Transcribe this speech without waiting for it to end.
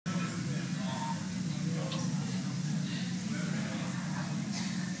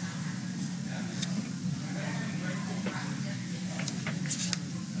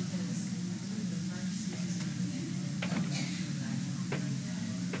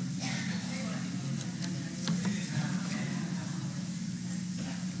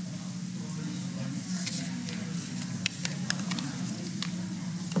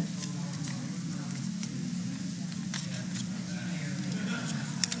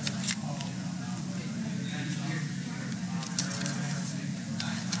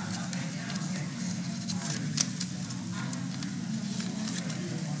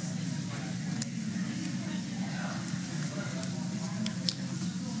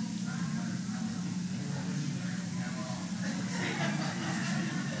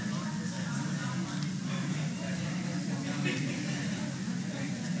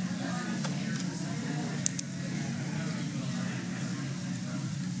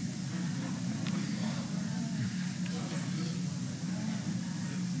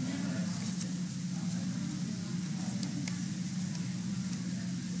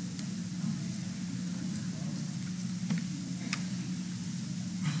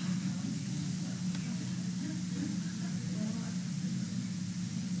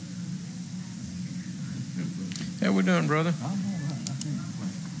How we doing, brother? I'm all right.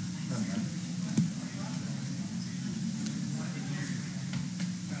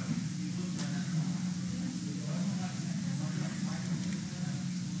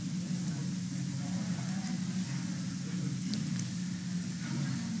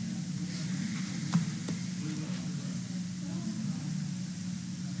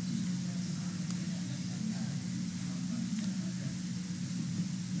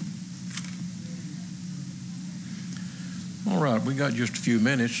 All right, we got just a few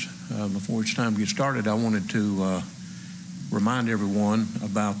minutes before it's time to get started. I wanted to remind everyone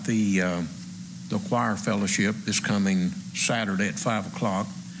about the choir fellowship this coming Saturday at 5 o'clock,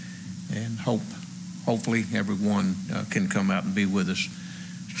 and hopefully everyone can come out and be with us.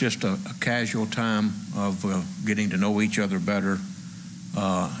 It's just a casual time of getting to know each other better,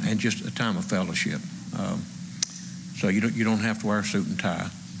 and just a time of fellowship. So you don't have to wear a suit and tie.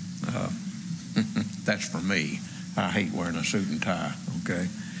 That's for me. I hate wearing a suit and tie, okay?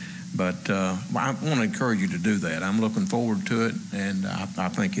 But I want to encourage you to do that. I'm looking forward to it, and I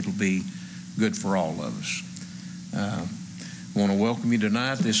think it'll be good for all of us. I want to welcome you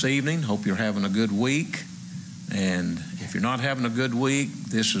tonight, this evening. Hope you're having a good week. And if you're not having a good week,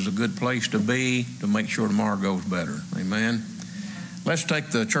 this is a good place to be to make sure tomorrow goes better. Amen? Let's take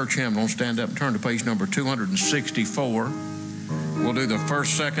the church hymn. Don't stand up and turn to page number 264. We'll do the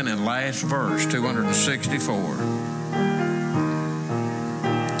first, second, and last verse, 264.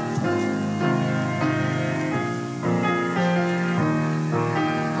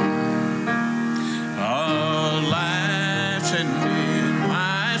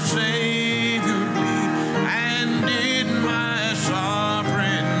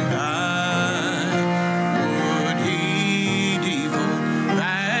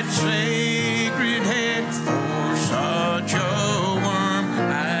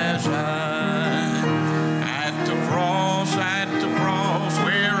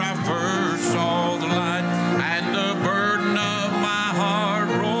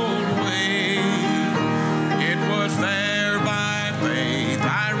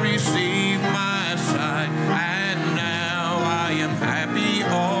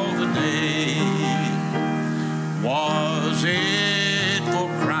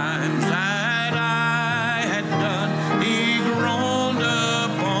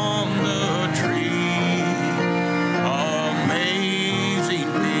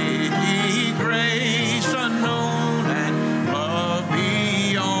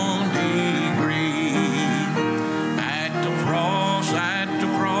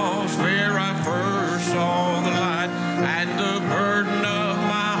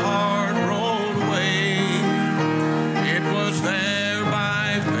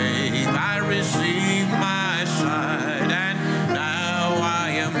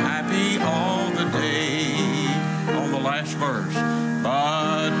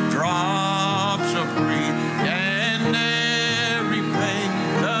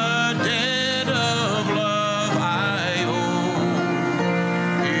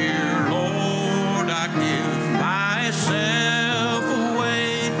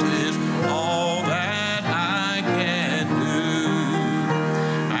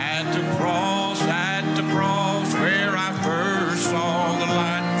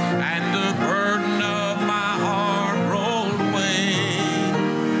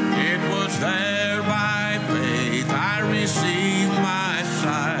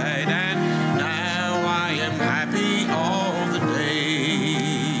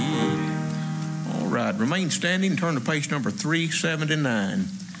 Standing, turn to page number 379.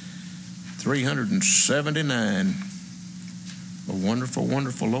 379. A wonderful,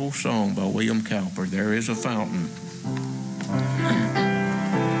 wonderful old song by William Cowper, There Is a Fountain.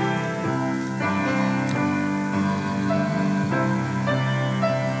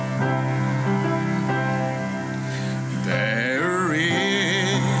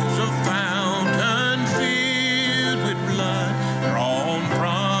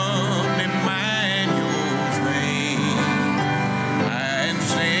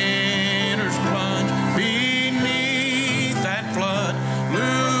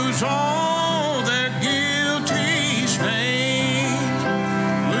 All their guilty stains.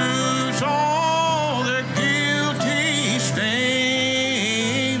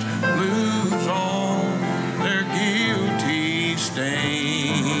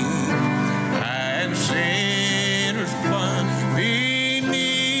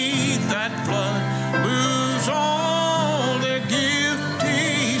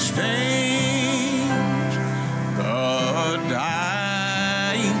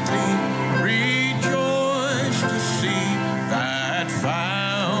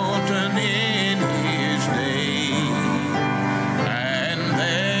 fountain in his day.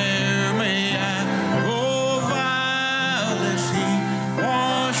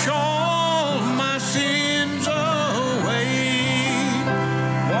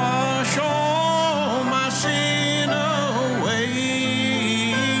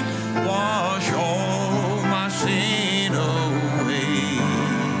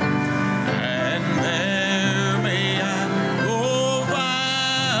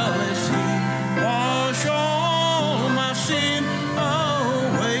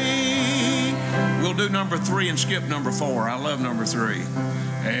 number 3 and skip number 4. I love number 3.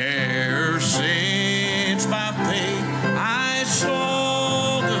 Ever since by faith I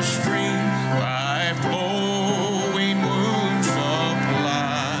saw the stream, by flowing wounds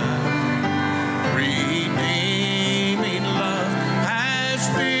supplied, redeeming love has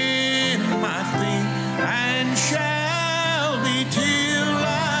been my theme and shall be till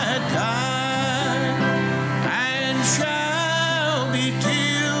I die, and shall be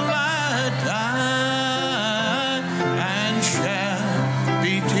till I die, and shall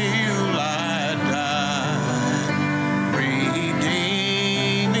be till I die.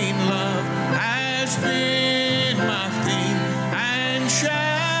 Redeeming love has been my theme and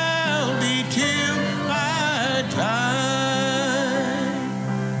shall be till I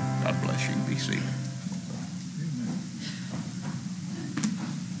die. God bless you. Be seated.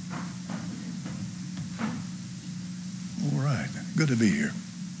 All right. Good to be here.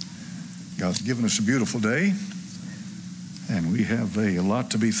 God's given us a beautiful day, and we have a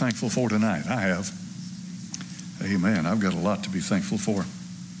lot to be thankful for tonight. I have. Amen. I've got a lot to be thankful for.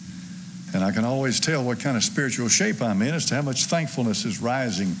 And I can always tell what kind of spiritual shape I'm in as to how much thankfulness is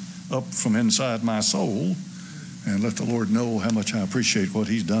rising up from inside my soul, and let the Lord know how much I appreciate what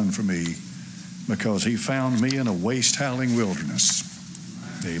He's done for me, because He found me in a waste-howling wilderness.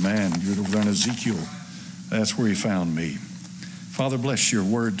 Amen. You're over in Ezekiel. That's where He found me. Father, bless your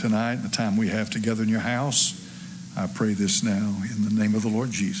word tonight, the time we have together in your house. I pray this now in the name of the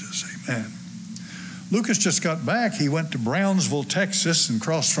Lord Jesus. Amen. Lucas just got back. He went to Brownsville, Texas, and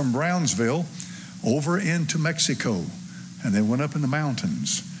crossed from Brownsville over into Mexico, and then went up in the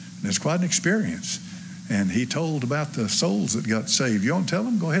mountains. And it's quite an experience. And he told about the souls that got saved. You want to tell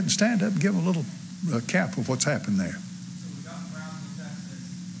them? Go ahead and stand up and give them a little cap of what's happened there. So we got to Brownsville, Texas.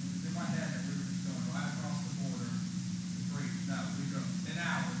 In my head, we were just going right across the border to preach. No, we drove 10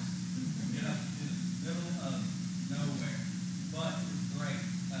 hours to get up to the middle of nowhere. But it was great.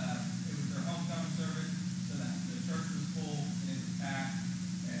 It was their homecoming service, so that the church was full and it was packed.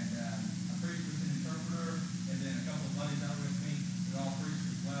 And I preached with an interpreter, and then a couple of buddies that were with me that all preached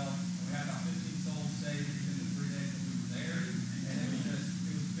as well. And we had about 15 souls saved in the 3 days that we were there. And it was a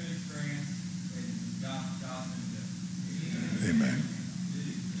good experience. And God's been good. Amen.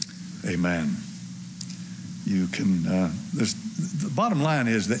 Amen. You can, the bottom line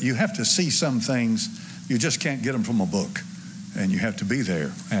is that you have to see some things, you just can't get them from a book, and you have to be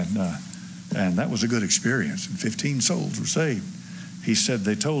there. And that was a good experience. And 15 souls were saved. He said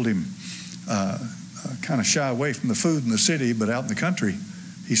they told him, kind of shy away from the food in the city, but out in the country,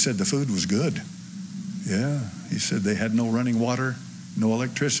 he said the food was good. Yeah. He said they had no running water, no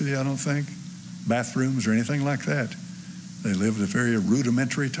electricity, I don't think, bathrooms or anything like that. They lived a very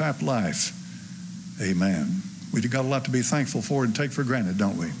rudimentary type life. Amen. We've got a lot to be thankful for and take for granted,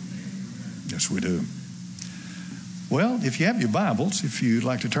 don't we? Yes, we do. Well, if you have your Bibles, if you'd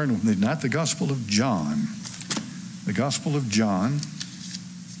like to turn with me tonight, the Gospel of John. The Gospel of John.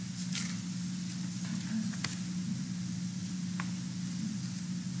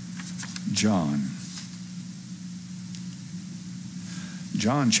 John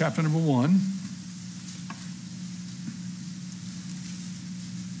chapter number 1.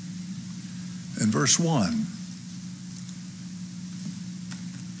 And verse 1.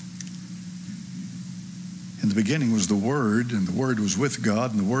 In the beginning was the Word, and the Word was with God,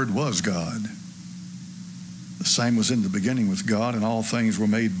 and the Word was God. The same was in the beginning with God, and all things were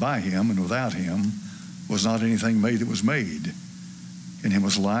made by Him, and without Him was not anything made that was made. In Him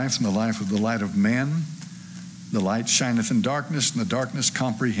was life, and the life was the light of men. The light shineth in darkness, and the darkness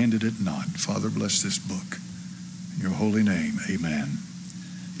comprehended it not. Father, bless this book. In your holy name, amen.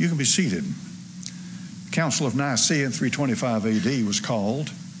 You can be seated. The Council of Nicaea in 325 AD was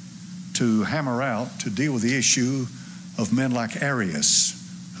called to hammer out, to deal with the issue of men like Arius,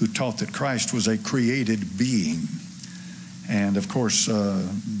 who taught that Christ was a created being. And of course,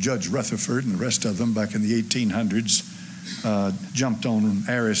 Judge Rutherford and the rest of them back in the 1800s jumped on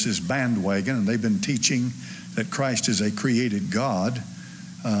Arius's bandwagon, and they've been teaching that Christ is a created God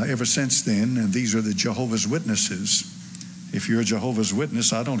ever since then. And these are the Jehovah's Witnesses. If you're a Jehovah's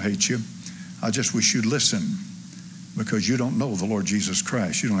Witness, I don't hate you. I just wish you'd listen, because you don't know the Lord Jesus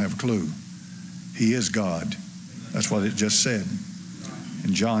Christ. You don't have a clue. He is God. That's what it just said.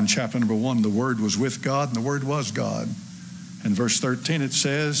 In John chapter number 1, the Word was with God, and the Word was God. In verse 13 it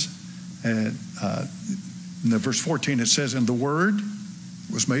says, in verse 14 it says, and the Word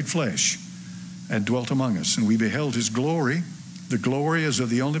was made flesh and dwelt among us, and we beheld His glory. The glory is of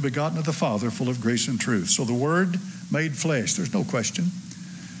the only begotten of the Father, full of grace and truth. So the Word made flesh. There's no question.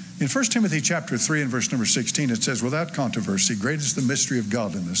 In 1 Timothy chapter 3 and verse number 16, it says, without controversy, great is the mystery of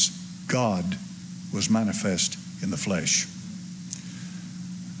godliness. God was manifest in the flesh.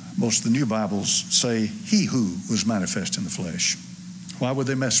 Most of the new Bibles say he who was manifest in the flesh. Why would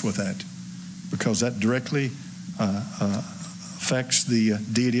they mess with that? Because that directly affects the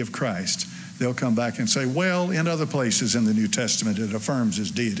deity of Christ. They'll come back and say, well, in other places in the New Testament it affirms his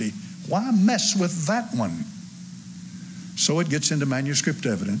deity. Why mess with that one? So it gets into manuscript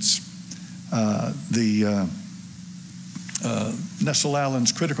evidence. Nestle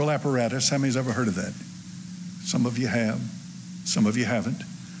Allen's critical apparatus, how many's ever heard of that? Some of you have, some of you haven't.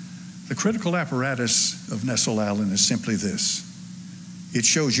 The critical apparatus of Nestle Allen is simply this. It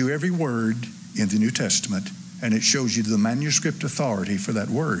shows you every word in the New Testament, and it shows you the manuscript authority for that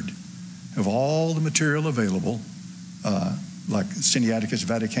word of all the material available, like Sinaiticus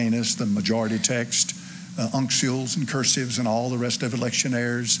Vaticanus, the majority text, uncials and cursives and all the rest of it,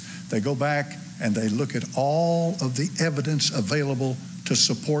 lectionaires. They go back and they look at all of the evidence available to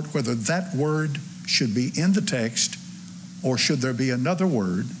support whether that word should be in the text or should there be another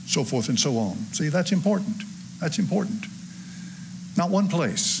word, so forth and so on. See, that's important. That's important. Not one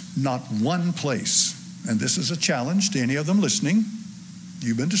place, and this is a challenge to any of them listening.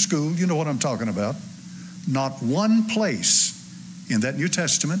 You've been to school, you know what I'm talking about. Not one place in that New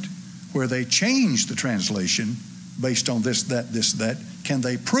Testament where they change the translation based on this, that, can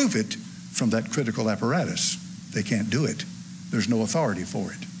they prove it from that critical apparatus? They can't do it. There's no authority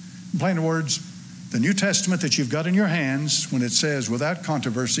for it. In plain words, the New Testament that you've got in your hands, when it says, without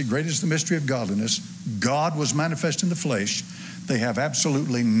controversy, great is the mystery of godliness, God was manifest in the flesh, they have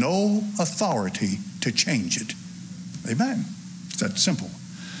absolutely no authority to change it. Amen. It's that simple.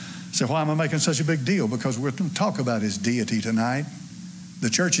 So why am I making such a big deal? Because we're going to talk about his deity tonight. The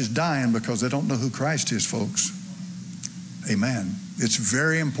church is dying because they don't know who Christ is, folks. Amen. It's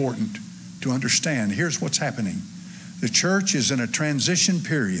very important to understand. Here's what's happening. The church is in a transition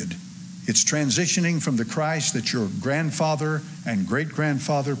period. It's transitioning from the Christ that your grandfather and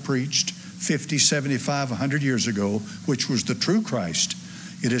great-grandfather preached 50, 75, 100 years ago, which was the true Christ.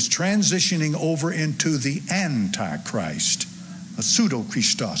 It is transitioning over into the Antichrist, a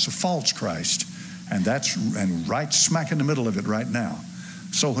pseudo-Christos, a false Christ. And that's right smack in the middle of it right now.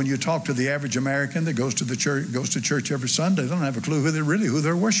 So when you talk to the average American that goes to church every Sunday, they don't have a clue who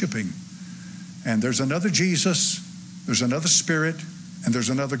they're worshiping. And there's another Jesus, there's another Spirit, and there's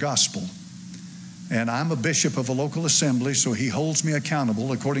another gospel. And I'm a bishop of a local assembly, so he holds me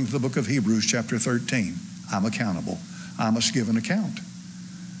accountable according to the book of Hebrews chapter 13. I'm accountable. I must give an account.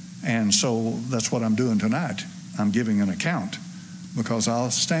 And so that's what I'm doing tonight. I'm giving an account because I'll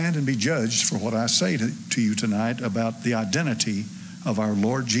stand and be judged for what I say to you tonight about the identity of our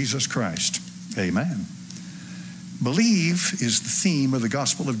Lord Jesus Christ. Amen. Believe is the theme of the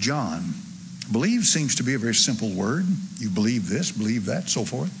Gospel of John. Believe seems to be a very simple word. You believe this, believe that, so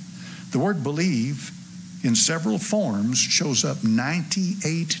forth. The word believe in several forms shows up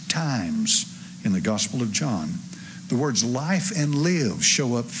 98 times in the Gospel of John. The words life and live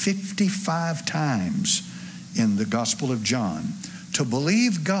show up 55 times in the Gospel of John. To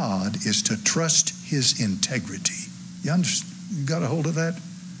believe God is to trust his integrity. You got a hold of that?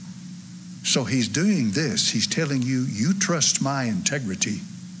 So he's doing this. He's telling you, you trust my integrity.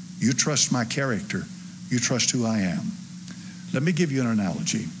 You trust my character. You trust who I am. Let me give you an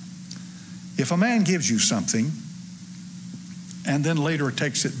analogy. If a man gives you something and then later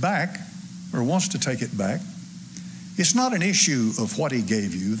takes it back or wants to take it back, it's not an issue of what he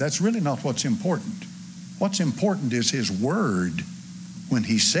gave you. That's really not what's important. What's important is his word when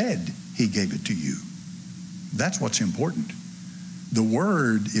he said he gave it to you. That's what's important. The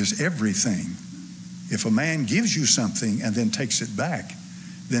word is everything. If a man gives you something and then takes it back,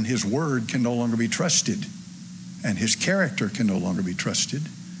 then his word can no longer be trusted, and his character can no longer be trusted.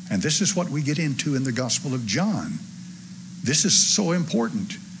 And this is what we get into in the Gospel of John. This is so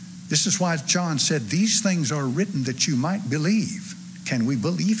important. This is why John said, these things are written that you might believe. Can we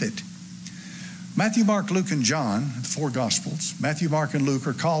believe it? Matthew, Mark, Luke, and John, the four Gospels, Matthew, Mark, and Luke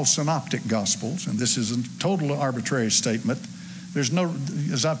are called synoptic Gospels, and this is a total arbitrary statement. There's no,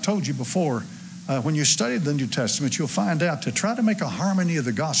 as I've told you before, when you study the New Testament, you'll find out to try to make a harmony of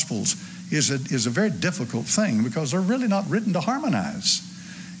the Gospels is a very difficult thing because they're really not written to harmonize.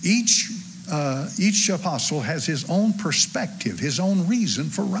 Each apostle has his own perspective, his own reason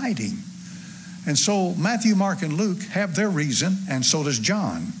for writing. And so Matthew, Mark, and Luke have their reason, and so does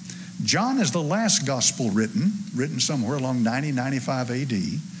John. John is the last gospel written somewhere along 90-95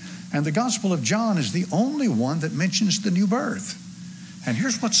 AD. And the Gospel of John is the only one that mentions the new birth. And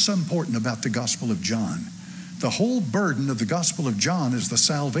here's what's so important about the Gospel of John. The whole burden of the Gospel of John is the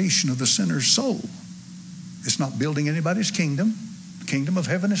salvation of the sinner's soul. It's not building anybody's kingdom. The kingdom of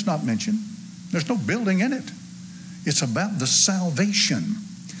heaven is not mentioned. There's no building in it. It's about the salvation.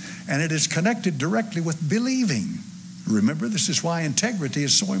 And it is connected directly with believing. Remember, this is why integrity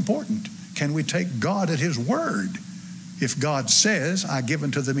is so important. Can we take God at His word? If God says, I give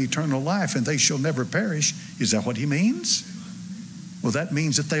unto them eternal life and they shall never perish, is that what He means? Well, that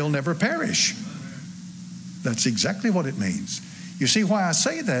means that they'll never perish. That's exactly what it means. You see, why I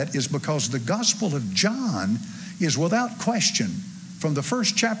say that is because the Gospel of John is without question, from the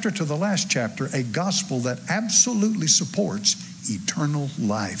first chapter to the last chapter, a gospel that absolutely supports eternal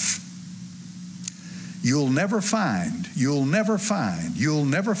life. You'll never find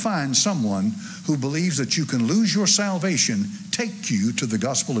someone who believes that you can lose your salvation take you to the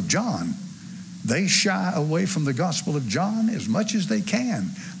Gospel of John. They shy away from the Gospel of John as much as they can.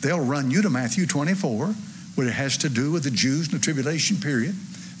 They'll run you to Matthew 24, where it has to do with the Jews in the tribulation period.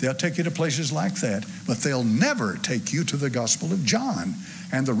 They'll take you to places like that, but they'll never take you to the Gospel of John.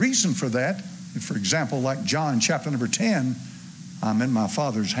 And the reason for that, for example, like John chapter number 10, I'm in my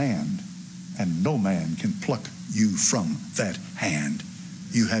Father's hand, and no man can pluck you from that hand.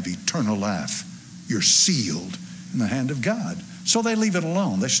 You have eternal life. You're sealed in the hand of God. So they leave it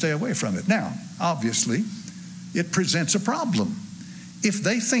alone. They stay away from it. Now, obviously, it presents a problem. If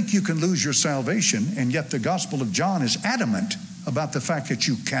they think you can lose your salvation, and yet the Gospel of John is adamant about the fact that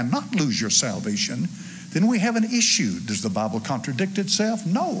you cannot lose your salvation, then we have an issue. Does the Bible contradict itself?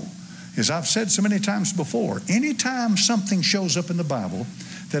 No. As I've said so many times before, anytime something shows up in the Bible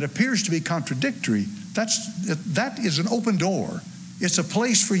that appears to be contradictory, that is an open door. It's a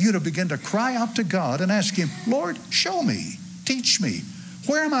place for you to begin to cry out to God and ask Him, Lord, show me, teach me.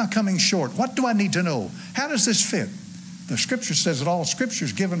 Where am I coming short? What do I need to know? How does this fit? The Scripture says that all Scripture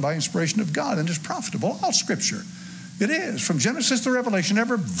is given by inspiration of God and is profitable. All Scripture. It is. From Genesis to Revelation,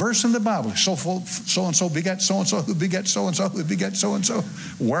 every verse in the Bible, so-and-so begat so-and-so, who begat so-and-so, who begat so-and-so.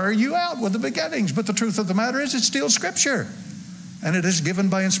 Wear you out with the begettings. But the truth of the matter is, it's still Scripture. And it is given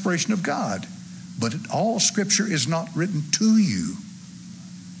by inspiration of God. But all Scripture is not written to you.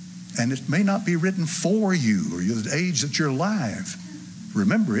 And it may not be written for you or the age that you're alive.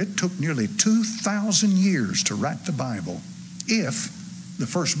 Remember, it took nearly 2,000 years to write the Bible. If the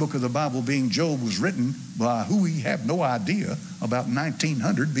first book of the Bible, being Job, was written by who we have no idea, about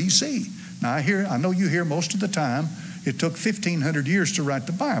 1900 BC. Now, I know you hear most of the time it took 1,500 years to write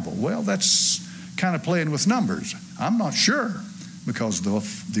the Bible. Well, that's kind of playing with numbers. I'm not sure, because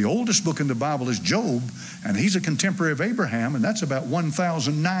the oldest book in the Bible is Job, and he's a contemporary of Abraham, and that's about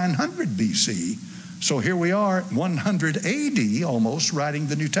 1,900 BC. So here we are, 100 AD almost, writing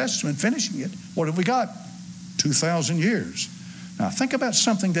the New Testament, finishing it. What have we got? 2,000 years. Now think about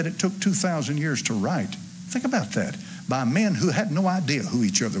something that it took 2,000 years to write. Think about that. By men who had no idea who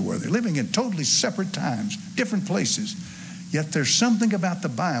each other were. They're living in totally separate times, different places. Yet there's something about the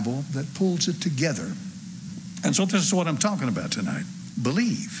Bible that pulls it together. And so this is what I'm talking about tonight.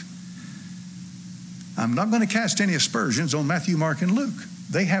 Believe. I'm not going to cast any aspersions on Matthew, Mark, and Luke.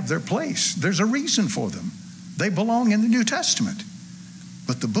 They have their place. There's a reason for them. They belong in the New Testament.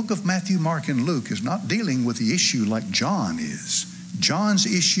 But the book of Matthew, Mark, and Luke is not dealing with the issue like John is. John's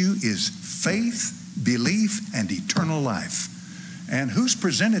issue is faith, belief, and eternal life. And who's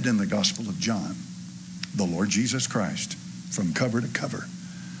presented in the Gospel of John? The Lord Jesus Christ, from cover to cover.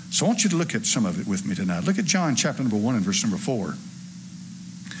 So I want you to look at some of it with me tonight. Look at John chapter number 1 and verse number 4.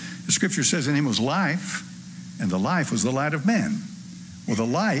 The Scripture says, in Him was life, and the life was the light of men. Well, the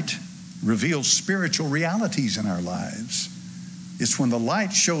light reveals spiritual realities in our lives. It's when the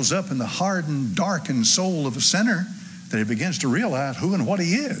light shows up in the hardened, darkened soul of a sinner that he begins to realize who and what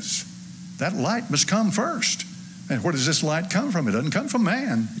he is. That light must come first. And where does this light come from? It doesn't come from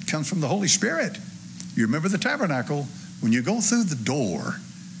man. It comes from the Holy Spirit. You remember the tabernacle. When you go through the door,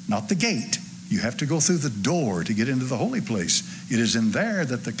 not the gate, you have to go through the door to get into the holy place. It is in there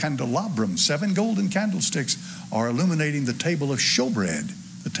that the candelabrum, 7 golden candlesticks, are illuminating the table of showbread.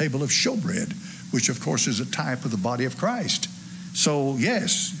 The table of showbread, which of course is a type of the body of Christ. So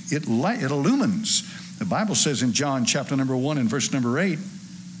yes, it illumines. The Bible says in John chapter number 1 and verse number 8,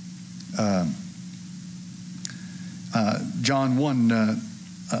 John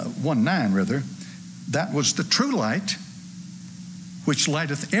 1:9 rather, that was the true light, which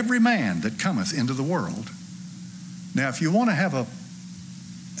lighteth every man that cometh into the world. Now, if you want to have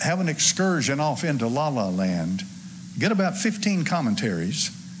an excursion off into La La Land, get about 15 commentaries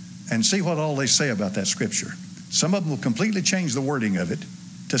and see what all they say about that scripture. Some of them will completely change the wording of it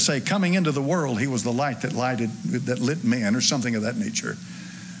to say, coming into the world, He was the light that lit men, or something of that nature.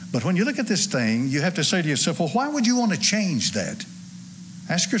 But when you look at this thing, you have to say to yourself, well, why would you want to change that?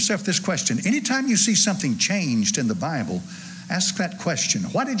 Ask yourself this question. Anytime you see something changed in the Bible, ask that question.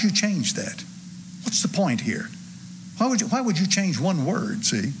 Why did you change that? What's the point here? Why would you change one word,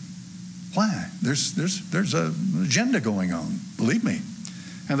 see? Why? There's an agenda going on, believe me.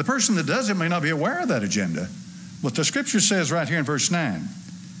 And the person that does it may not be aware of that agenda. But the Scripture says right here in verse 9,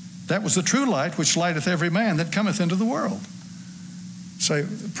 that was the true light which lighteth every man that cometh into the world. Say,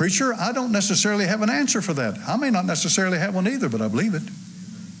 preacher, I don't necessarily have an answer for that. I may not necessarily have one either, but I believe it.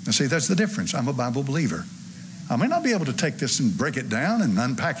 And see, that's the difference. I'm a Bible believer. I may not be able to take this and break it down and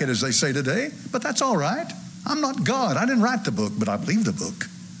unpack it as they say today, but that's all right. I'm not God. I didn't write the book, but I believe the book.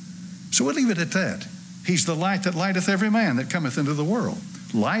 So we'll leave it at that. He's the light that lighteth every man that cometh into the world.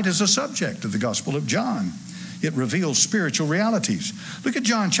 Light is a subject of the Gospel of John. It reveals spiritual realities. Look at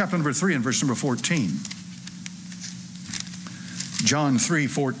John chapter number 3 and verse number 14. John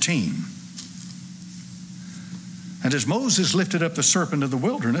 3:14. And as Moses lifted up the serpent in the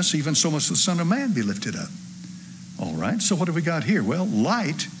wilderness, even so must the Son of Man be lifted up. All right, so what have we got here? Well,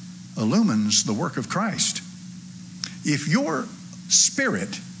 light illumines the work of Christ. If your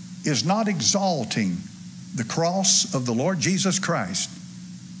spirit is not exalting the cross of the Lord Jesus Christ,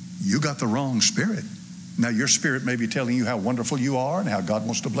 you got the wrong spirit. Now, your spirit may be telling you how wonderful you are and how God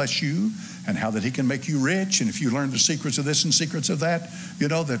wants to bless you and how that He can make you rich. And if you learn the secrets of this and secrets of that, you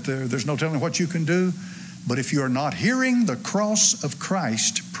know that there's no telling what you can do. But if you're not hearing the cross of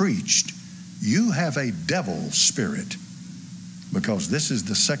Christ preached, you have a devil spirit, because this is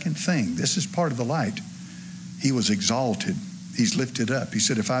the second thing. This is part of the light. He was exalted. He's lifted up. He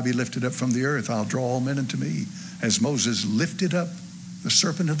said, if I be lifted up from the earth, I'll draw all men unto me. As Moses lifted up the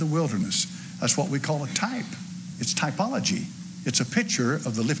serpent of the wilderness. That's what we call a type. It's typology. It's a picture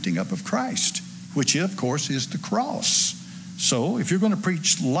of the lifting up of Christ, which of course is the cross. So if you're going to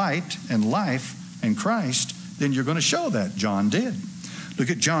preach light and life and Christ, then you're going to show that. John did. Look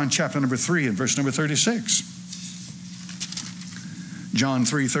at John chapter number 3 and verse number 36. John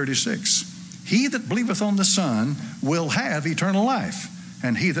 3:36. He that believeth on the Son will have eternal life,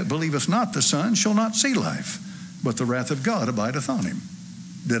 and he that believeth not the Son shall not see life, but the wrath of God abideth on him.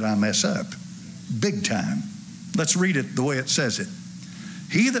 Did I mess up? Big time. Let's read it the way it says it.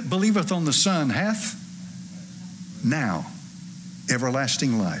 He that believeth on the Son hath now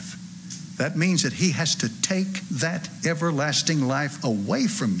everlasting life. That means that he has to take that everlasting life away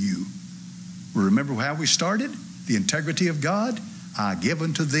from you. Remember how we started? The integrity of God. I give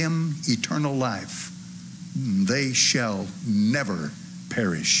unto them eternal life. They shall never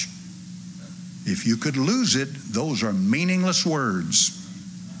perish. If you could lose it, those are meaningless words.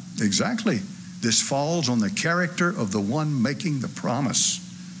 Exactly. This falls on the character of the one making the promise.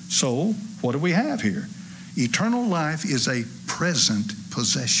 So, what do we have here? Eternal life is a present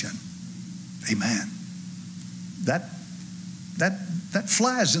possession. Amen. That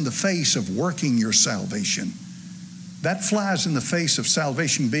flies in the face of working your salvation. That flies in the face of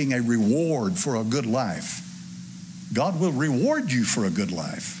salvation being a reward for a good life. God will reward you for a good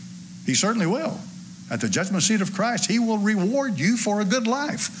life. He certainly will. At the judgment seat of Christ, He will reward you for a good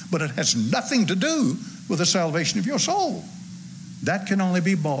life. But it has nothing to do with the salvation of your soul. That can only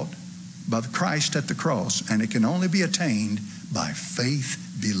be bought by Christ at the cross, and it can only be attained by faith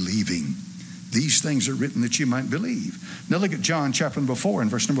believing. These things are written that you might believe. Now look at John chapter number 4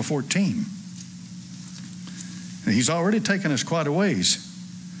 and verse number 14. And he's already taken us quite a ways.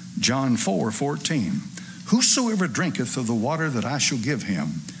 John 4:14. Whosoever drinketh of the water that I shall give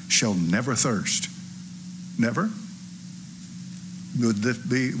him shall never thirst. Never? Would this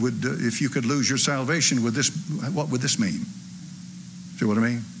be, if you could lose your salvation, what would this mean? See what I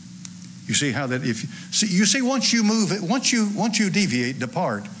mean? You see how that once you deviate,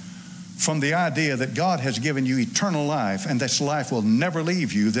 depart from the idea that God has given you eternal life and this life will never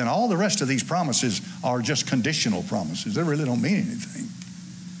leave you, then all the rest of these promises are just conditional promises. They really don't mean anything.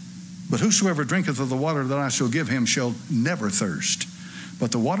 But whosoever drinketh of the water that I shall give him shall never thirst.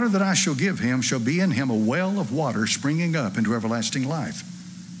 But the water that I shall give him shall be in him a well of water springing up into everlasting life.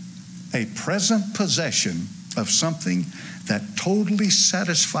 A present possession of something that totally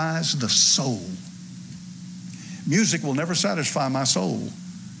satisfies the soul. Music will never satisfy my soul.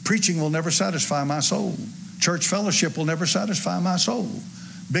 Preaching will never satisfy my soul. Church fellowship will never satisfy my soul.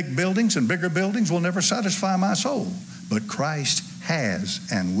 Big buildings and bigger buildings will never satisfy my soul. But Christ has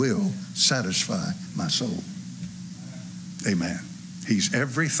and will satisfy my soul. Amen. He's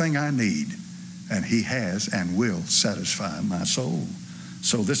everything I need, and He has and will satisfy my soul.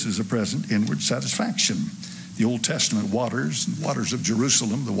 So this is a present inward satisfaction. The Old Testament waters of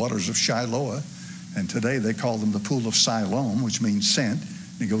Jerusalem, the waters of Shiloh, and today they call them the pool of Siloam, which means sent.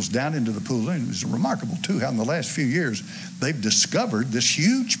 It goes down into the pool, and it's remarkable too how in the last few years they've discovered this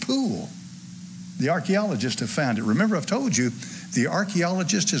huge pool. The archaeologists have found it. Remember, I've told you The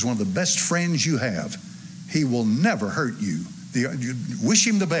archaeologist is one of the best friends you have. He will never hurt you. You wish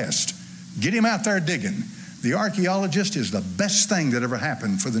him the best. Get him out there digging. The archaeologist is the best thing that ever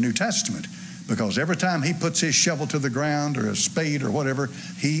happened for the New Testament, because every time he puts his shovel to the ground or a spade or whatever,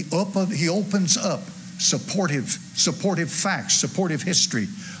 he opens up supportive facts, supportive history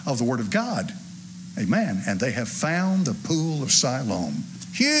of the Word of God. Amen. And they have found the pool of Siloam.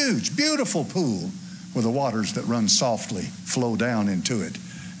 Huge, beautiful pool where the waters that run softly flow down into it.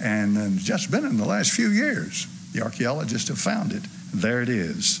 And just been in the last few years, the archaeologists have found it. There it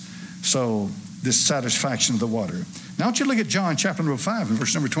is. So this satisfaction of the water. Now I want you to look at John chapter number 5 and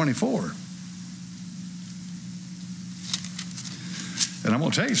verse number 24. And I'm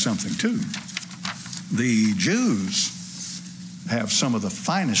going to tell you something too. The Jews have some of the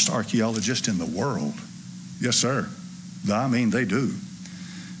finest archaeologists in the world. Yes, sir. I mean, they do.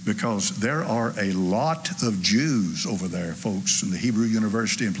 Because there are a lot of Jews over there, folks, in the Hebrew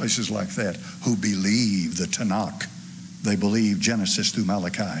University and places like that, who believe the Tanakh. They believe Genesis through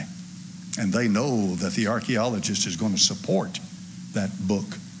Malachi. And they know that the archaeologist is going to support that book,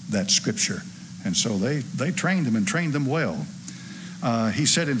 that scripture. And so they trained them and trained them well. He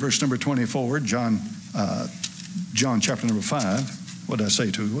said in verse number 24, John chapter number 5, what did I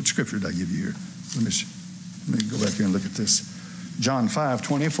say to you? What scripture did I give you here? Let me go back here and look at this. John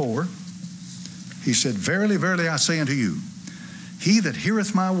 5:24, he said, Verily, verily, I say unto you, he that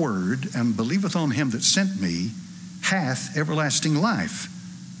heareth my word and believeth on him that sent me hath everlasting life,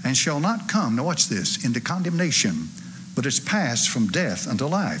 and shall not come, now watch this, into condemnation, but is passed from death unto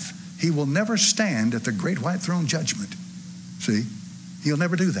life. He will never stand at the great white throne judgment. See, he'll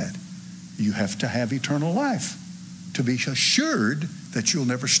never do that. You have to have eternal life to be assured that you'll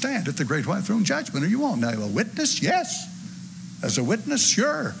never stand at the great white throne judgment, or you won't. Now, a witness, yes. As a witness,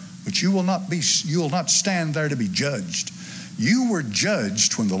 sure. But you will not stand there to be judged. You were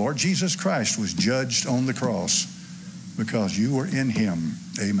judged when the Lord Jesus Christ was judged on the cross, because you were in him.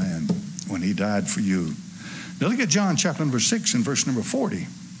 Amen. When he died for you. Now look at John chapter number 6 and verse number 40.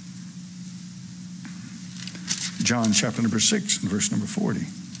 John chapter number 6 and verse number 40.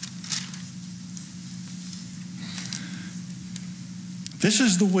 This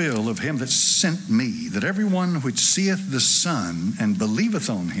is the will of him that sent me, that everyone which seeth the Son and believeth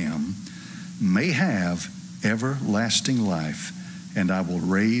on him may have everlasting life, and I will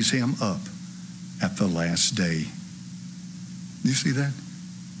raise him up at the last day. Do you see that?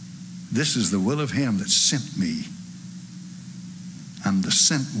 This is the will of him that sent me. I'm the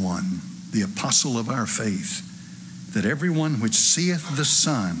sent one, the apostle of our faith, that everyone which seeth the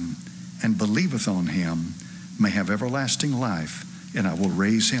Son and believeth on him may have everlasting life, and I will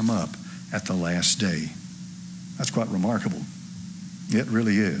raise him up at the last day. That's quite remarkable. It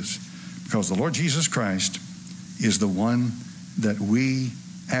really is. Because the Lord Jesus Christ is the one that we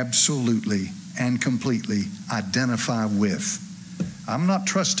absolutely and completely identify with. I'm not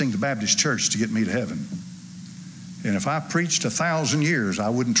trusting the Baptist church to get me to heaven. And if I preached 1,000 years, I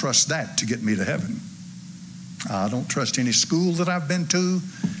wouldn't trust that to get me to heaven. I don't trust any school that I've been to,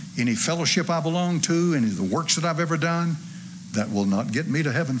 any fellowship I belong to, any of the works that I've ever done. That will not get me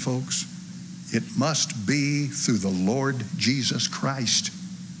to heaven, folks. It must be through the Lord Jesus Christ.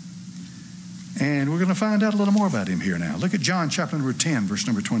 And we're going to find out a little more about him here now. Look at John chapter number 10, verse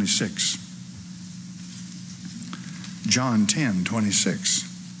number 26. John 10:26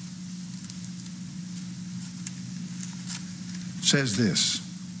 says this,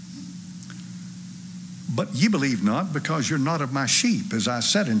 But ye believe not, because you're not of my sheep. As I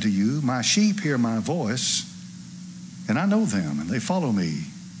said unto you, my sheep hear my voice, and I know them, and they follow me.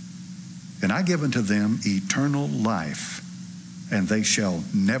 And I give unto them eternal life, and they shall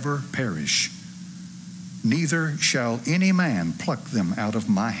never perish. Neither shall any man pluck them out of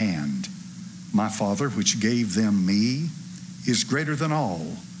my hand. My Father, which gave them me, is greater than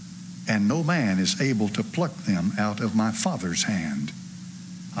all, and no man is able to pluck them out of my Father's hand.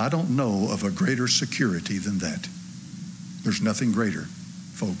 I don't know of a greater security than that. There's nothing greater,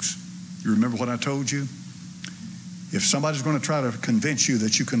 folks. You remember what I told you? If somebody's going to try to convince you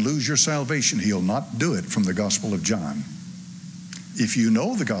that you can lose your salvation, he'll not do it from the Gospel of John. If you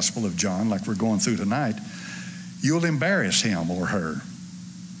know the Gospel of John, like we're going through tonight, you'll embarrass him or her,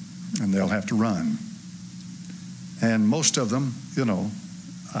 and they'll have to run. And most of them,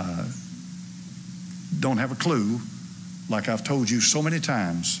 don't have a clue, like I've told you so many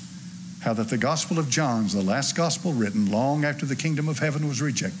times, how that the Gospel of John's the last gospel written long after the kingdom of heaven was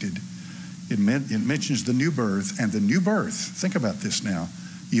rejected. It mentions the new birth, and the new birth, think about this now,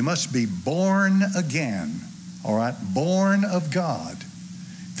 you must be born again, all right, born of God.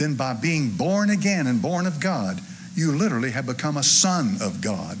 Then by being born again and born of God, You literally have become a son of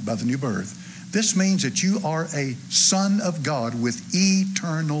God by the new birth. This means that you are a son of God with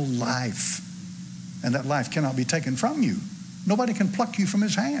eternal life. And that life cannot be taken from you. Nobody can pluck you from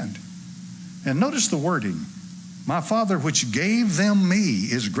his hand. And notice the wording. My Father which gave them me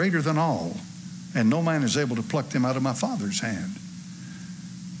is greater than all, and no man is able to pluck them out of my Father's hand.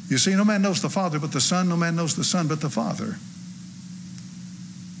 You see, no man knows the Father but the Son, no man knows the Son but the Father.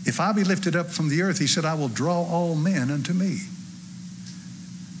 If I be lifted up from the earth, he said, I will draw all men unto me.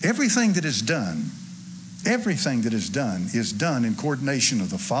 Everything that is done is done in coordination of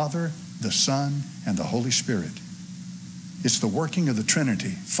the Father, the Son, and the Holy Spirit. It's the working of the Trinity,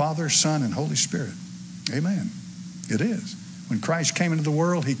 Father, Son, and Holy Spirit. Amen. It is. When Christ came into the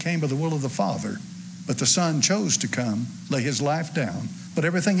world, he came by the will of the Father. But the Son chose to come, lay his life down. But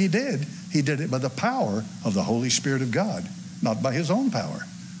everything he did it by the power of the Holy Spirit of God, not by his own power.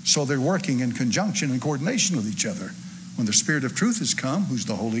 So they're working in conjunction and coordination with each other. When the Spirit of truth has come, who's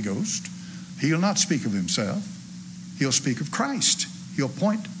the Holy Ghost, he'll not speak of himself. He'll speak of Christ. He'll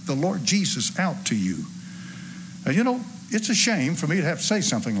point the Lord Jesus out to you. And you know, it's a shame for me to have to say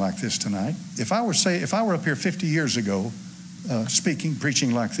something like this tonight. If I were up here 50 years ago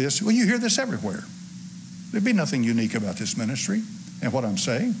preaching like this, well, you hear this everywhere. There'd be nothing unique about this ministry and what I'm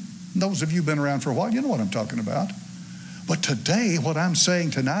saying. Those of you who've been around for a while, you know what I'm talking about. But today, what I'm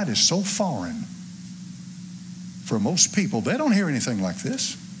saying tonight is so foreign for most people. They don't hear anything like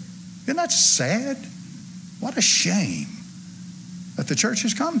this. Isn't that sad? What a shame that the church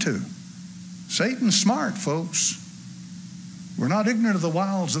has come to. Satan's smart, folks. We're not ignorant of the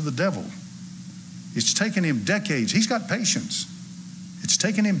wiles of the devil. It's taken him decades. He's got patience. It's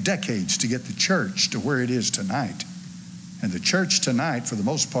taken him decades to get the church to where it is tonight. And the church tonight, for the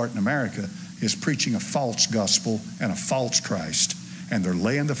most part in America, is preaching a false gospel and a false Christ. And they're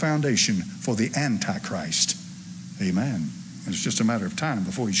laying the foundation for the Antichrist. Amen. And it's just a matter of time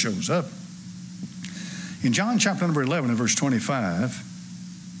before he shows up. In John chapter number 11 and verse 25,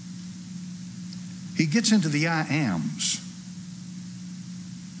 he gets into the I ams.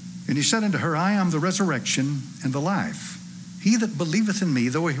 And he said unto her, I am the resurrection and the life. He that believeth in me,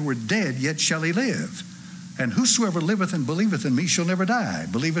 though he were dead, yet shall he live. And whosoever liveth and believeth in me shall never die.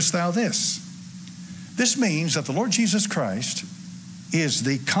 Believest thou this? This means that the Lord Jesus Christ is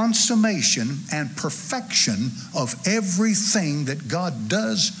the consummation and perfection of everything that God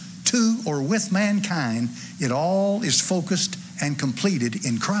does to or with mankind. It all is focused and completed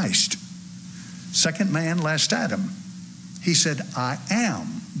in Christ. Second man, last Adam. He said, I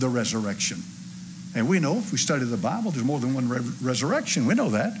am the resurrection. And we know if we study the Bible, there's more than one resurrection. We know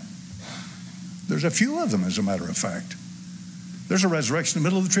that. There's a few of them, as a matter of fact. There's a resurrection in the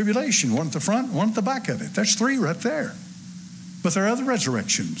middle of the tribulation, one at the front, one at the back of it. There's three right there. But there are other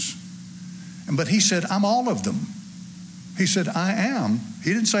resurrections. But he said, I'm all of them. He said, I am.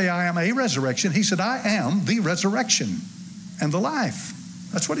 He didn't say I am a resurrection. He said, I am the resurrection and the life.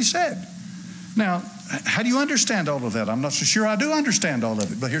 That's what he said. Now, how do you understand all of that? I'm not so sure I do understand all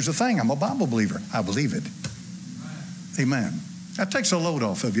of it. But here's the thing. I'm a Bible believer. I believe it. Amen. That takes a load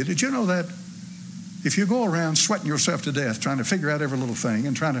off of you. Did you know that? If you go around sweating yourself to death trying to figure out every little thing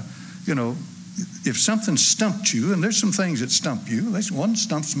and trying to, if something stumped you, and there's some things that stump you. At least one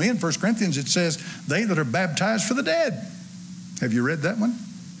stumps me. In 1 Corinthians it says, they that are baptized for the dead. Have you read that one?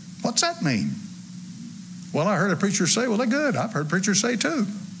 What's that mean? Well, I heard a preacher say, well, they're good. I've heard preachers say too.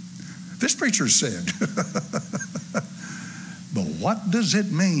 This preacher said. But what does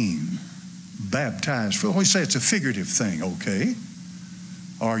it mean? Baptized. Well, we say it's a figurative thing. Okay.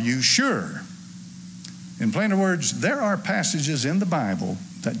 Are you sure? In plainer words, there are passages in the Bible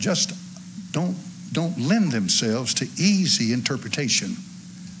that just don't lend themselves to easy interpretation.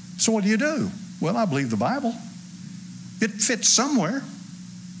 So what do? Well, I believe the Bible. It fits somewhere.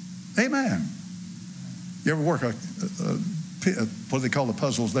 Amen. You ever work what do they call the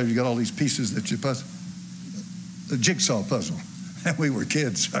puzzles there? You got all these pieces that you puzzle. A jigsaw puzzle. And we were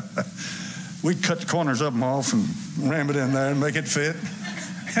kids. We'd cut the corners of them off and ram it in there and make it fit.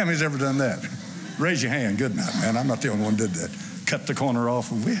 How many's ever done that? Raise your hand. Good night, man. I'm not the only one who did that. Cut the corner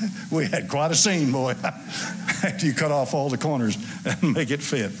off. We had quite a scene, boy. After you cut off all the corners and make it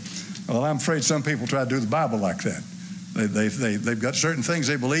fit. Well, I'm afraid some people try to do the Bible like that. They've got certain things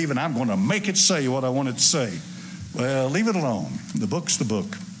they believe, and I'm going to make it say what I want it to say. Well, leave it alone. The book's the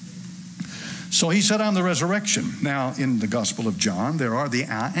book. So he said, I'm the resurrection. Now, in the Gospel of John, there are the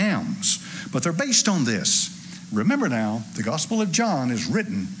I ams, but they're based on this. Remember now, the Gospel of John is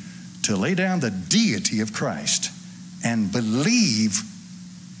written to lay down the deity of Christ and believe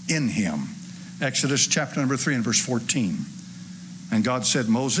in him. Exodus chapter number 3 and verse 14. And God said,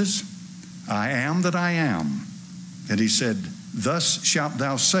 Moses, I am that I am, And he said, thus shalt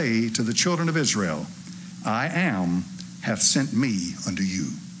thou say to the children of Israel, I am hath sent me unto you.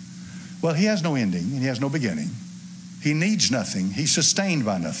 Well, he has no ending and he has no beginning. He needs nothing. He's sustained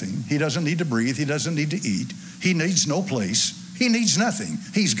by nothing. He doesn't need to breathe. He doesn't need to eat. He needs no place. He needs nothing.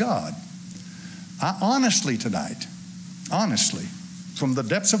 He's God. I honestly tonight, honestly, from the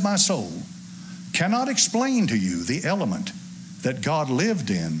depths of my soul, cannot explain to you the element that God lived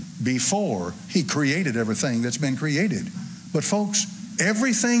in before he created everything that's been created. But folks,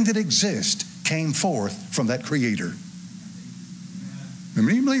 everything that exists came forth from that creator.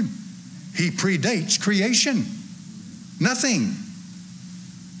 Remember, he predates creation. Nothing.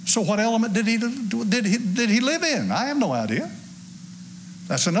 So what element did he live in? I have no idea.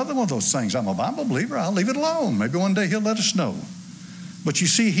 That's another one of those things. I'm a Bible believer. I'll leave it alone. Maybe one day he'll let us know. But you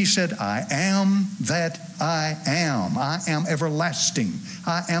see, he said, I am that I am. I am everlasting.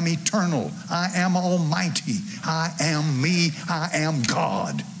 I am eternal. I am almighty. I am me. I am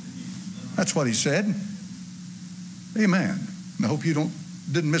God. That's what he said. Amen. And I hope you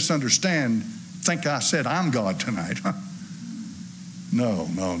didn't misunderstand, think I said I'm God tonight. No.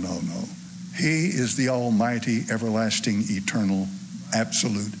 He is the almighty, everlasting, eternal,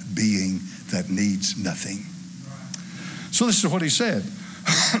 absolute being that needs nothing. So this is what he said.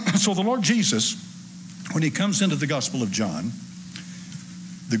 So the Lord Jesus, when he comes into the Gospel of John,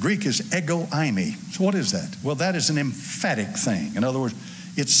 the Greek is ego eimi. So what is that? Well, that is an emphatic thing. In other words,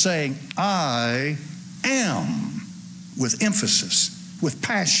 it's saying, I am, with emphasis, with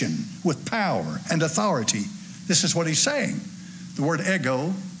passion, with power and authority. This is what he's saying. The word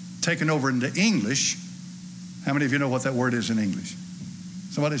ego, taken over into English, how many of you know what that word is in English?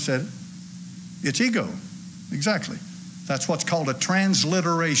 Somebody said it. It's ego. Exactly. That's what's called a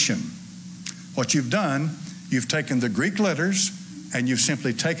transliteration. What you've done, you've taken the Greek letters and you've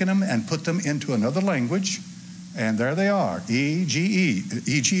simply taken them and put them into another language, and there they are. E-G-E,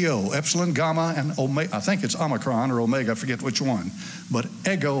 E-G-O, epsilon, gamma, and omega. I think it's omicron or omega, I forget which one. But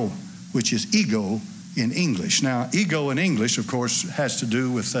ego, which is ego in English. Now, ego in English, of course, has to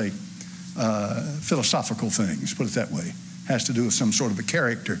do with philosophical things, put it that way. Has to do with some sort of a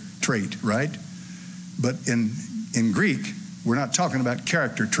character trait, right? But in Greek, we're not talking about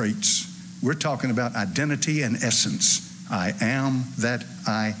character traits. We're talking about identity and essence. I am that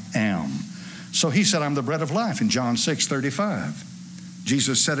I am. So he said, I'm the bread of life in John 6:35.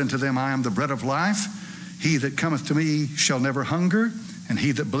 Jesus said unto them, I am the bread of life. He that cometh to me shall never hunger, and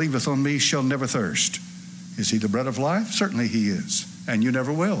he that believeth on me shall never thirst. Is he the bread of life? Certainly he is, and you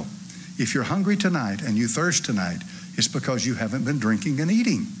never will. If you're hungry tonight and you thirst tonight, it's because you haven't been drinking and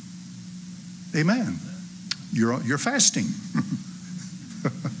eating. Amen. You're fasting.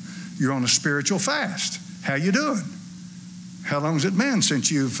 You're on a spiritual fast. How you doing? How long has it been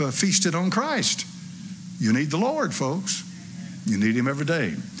since you've feasted on Christ? You need the Lord, folks. You need him every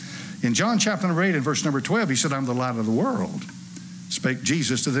day. In John chapter number 8 and verse number 12, he said, I'm the light of the world. Spake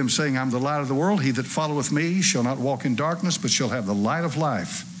Jesus to them, saying, I'm the light of the world. He that followeth me shall not walk in darkness, but shall have the light of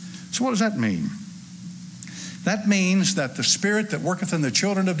life. So what does that mean? That means that the spirit that worketh in the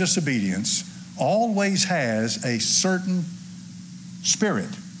children of disobedience always has a certain spirit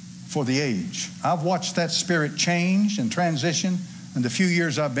for the age. I've watched that spirit change and transition in the few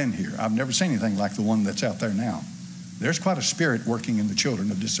years I've been here. I've never seen anything like the one that's out there now. There's quite a spirit working in the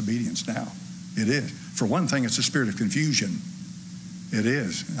children of disobedience now. It is. For one thing, it's a spirit of confusion. It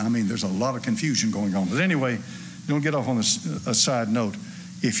is. I mean, there's a lot of confusion going on. But anyway, don't get off on a side note.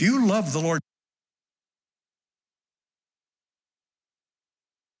 If you love the Lord,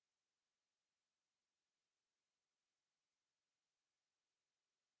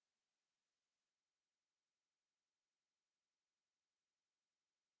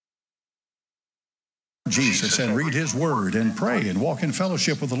 Jesus, and read his word and pray and walk in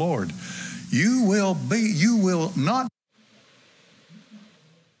fellowship with the Lord, you will not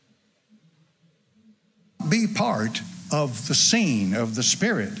be part of the scene, of the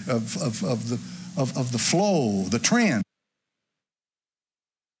spirit, of the flow, the trend.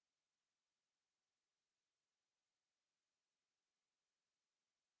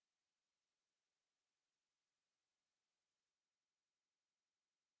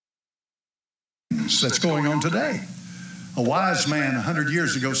 That's going on today. A wise man 100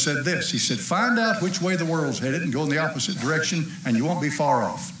 years ago said this. He said, find out which way the world's headed and go in the opposite direction, and you won't be far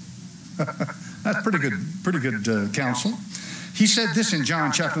off. That's pretty good counsel. He said this in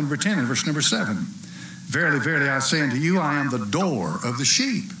John chapter number 10 and verse number 7. Verily, verily, I say unto you, I am the door of the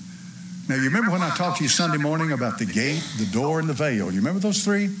sheep. Now, you remember when I talked to you Sunday morning about the gate, the door, and the veil? You remember those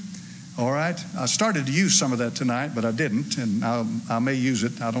three? All right. I started to use some of that tonight, but I didn't, and I may use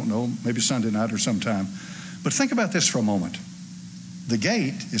it, I don't know, maybe Sunday night or sometime. But think about this for a moment. The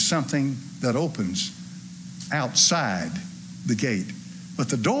gate is something that opens outside the gate. But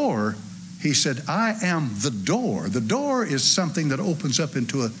the door, he said, I am the door. The door is something that opens up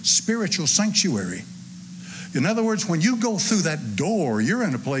into a spiritual sanctuary. In other words, when you go through that door, you're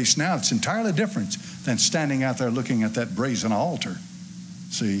in a place now that's entirely different than standing out there looking at that brazen altar.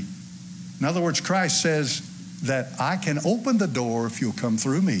 See? In other words, Christ says that I can open the door if you'll come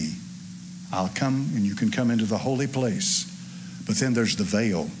through me. I'll come and you can come into the holy place. But then there's the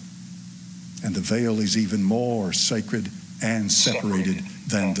veil. And the veil is even more sacred and separated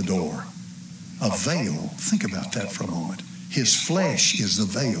than the door. A veil, think about that for a moment. His flesh is the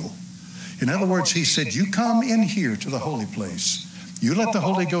veil. In other words, he said, you come in here to the holy place. You let the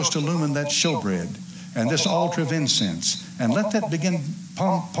Holy Ghost illumine that showbread and this altar of incense, and let that begin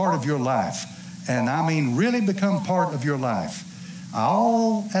part of your life. And I mean really become part of your life.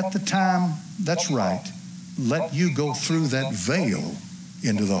 All at the time, that's right, let you go through that veil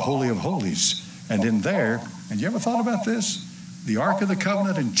into the Holy of Holies. And in there, and you ever thought about this? The Ark of the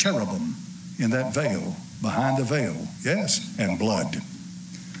Covenant and cherubim in that veil, behind the veil, yes, and blood.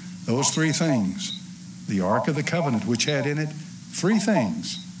 Those three things. The Ark of the Covenant, which had in it three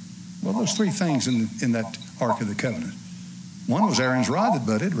things. Well, those three things in that Ark of the Covenant. One was Aaron's rod that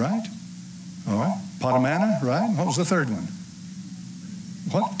budded, right? All right. Pot of manna, right? What was the third one?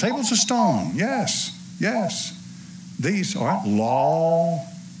 What? Tables of stone. Yes. Yes. These, all right. Law,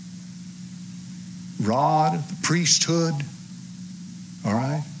 rod, the priesthood. All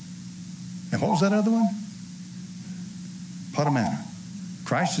right. And what was that other one? Pot of manna.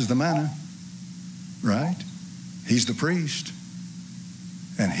 Christ is the manna, right? He's the priest.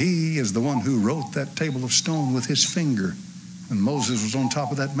 And he is the one who wrote that table of stone with his finger when Moses was on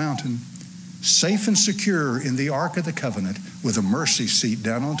top of that mountain, safe and secure in the Ark of the Covenant with a mercy seat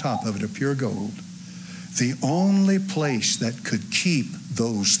down on top of it of pure gold. The only place that could keep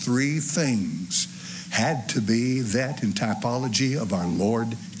those three things had to be that in typology of our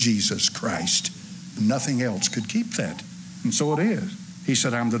Lord Jesus Christ. Nothing else could keep that. And so it is. He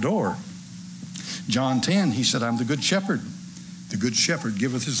said, I'm the door. John 10, he said, I'm the good shepherd. The good shepherd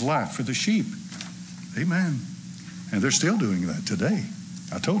giveth his life for the sheep. Amen. And they're still doing that today.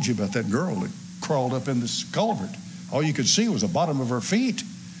 I told you about that girl that crawled up in this culvert. All you could see was the bottom of her feet.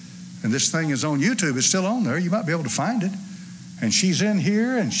 And this thing is on YouTube. It's still on there. You might be able to find it. And she's in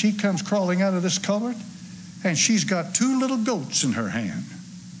here, and she comes crawling out of this culvert, and she's got two little goats in her hand.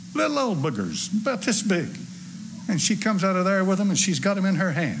 Little old boogers, about this big. And she comes out of there with them, and she's got them in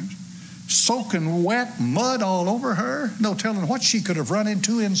her hand. Soaking wet, mud all over her. No telling what she could have run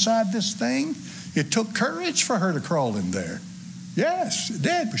into inside this thing. It took courage for her to crawl in there. Yes, it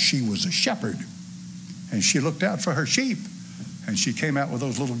did, but she was a shepherd. And she looked out for her sheep. And she came out with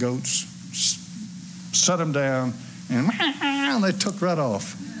those little goats, set them down, and they took right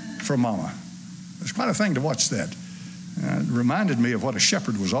off for Mama. It's quite a thing to watch that. It reminded me of what a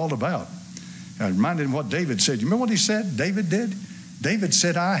shepherd was all about. It reminded me of what David said. You remember what he said David did? David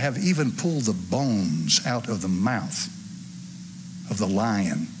said, I have even pulled the bones out of the mouth of the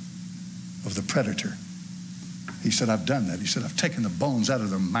lion, of the predator. He said, I've done that. He said, I've taken the bones out of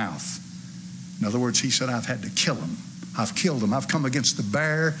their mouth. In other words, he said, I've had to kill them. I've killed them. I've come against the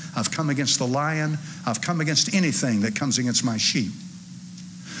bear. I've come against the lion. I've come against anything that comes against my sheep.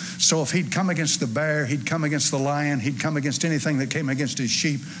 So if he'd come against the bear, he'd come against the lion, he'd come against anything that came against his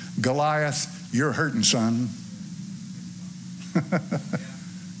sheep. Goliath, you're hurting, son.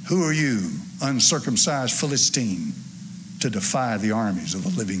 Who are you, uncircumcised Philistine, to defy the armies of the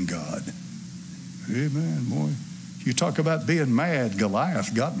living God? Amen, boy. You talk about being mad.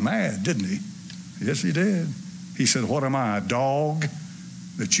 Goliath got mad, didn't he? Yes, he did. He said, what am I, a dog,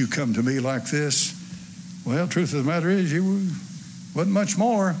 that you come to me like this? Well, truth of the matter is, you wasn't much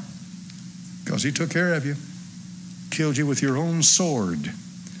more, because he took care of you, killed you with your own sword.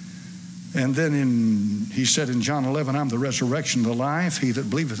 And then he said in John 11, I'm the resurrection and the life. He that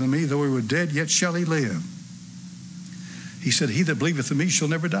believeth in me, though he were dead, yet shall he live. He said, he that believeth in me shall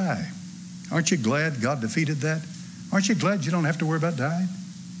never die. Aren't you glad God defeated that? Aren't you glad you don't have to worry about dying?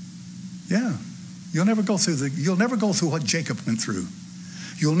 Yeah. You'll never go through what Jacob went through.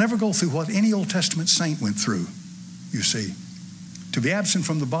 You'll never go through what any Old Testament saint went through, you see. To be absent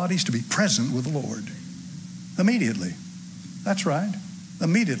from the body is to be present with the Lord. Immediately. That's right.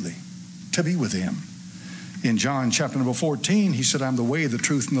 Immediately. To be with him. In John chapter number 14, he said, I'm the way, the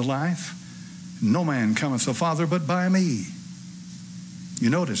truth, and the life. No man cometh to the Father but by me. You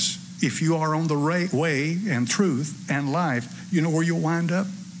notice, if you are on the way and truth and life, you know where you'll wind up?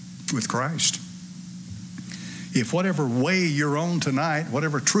 With Christ. If whatever way you're on tonight,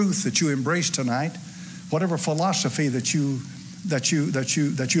 whatever truth that you embrace tonight, whatever philosophy that you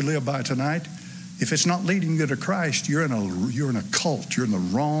live by tonight, if it's not leading you to Christ, you're in a cult. You're in the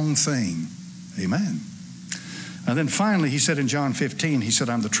wrong thing. Amen. And then finally, he said in John 15, he said,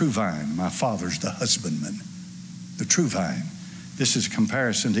 I'm the true vine. My Father's the husbandman. The true vine. This is a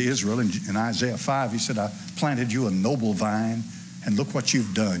comparison to Israel. In Isaiah 5, he said, I planted you a noble vine, and look what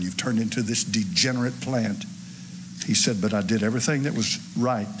you've done. You've turned into this degenerate plant. He said, but I did everything that was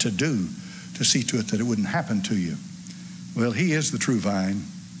right to do to see to it that it wouldn't happen to you. Well, he is the true vine,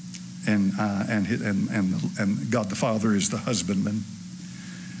 and God the Father is the husbandman.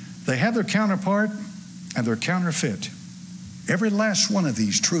 They have their counterpart and their counterfeit. Every last one of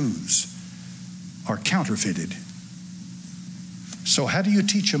these truths are counterfeited. So how do you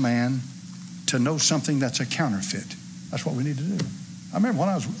teach a man to know something that's a counterfeit? That's what we need to do. I remember when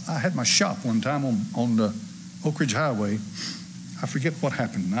I had my shop one time on the Oak Ridge Highway. I forget what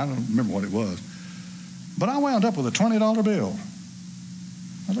happened. I don't remember what it was. But I wound up with a $20 bill.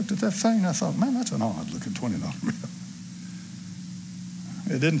 I looked at that thing and I thought, man, that's an odd looking $20 bill.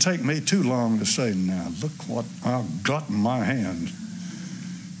 It didn't take me too long to say, now look what I've got in my hand.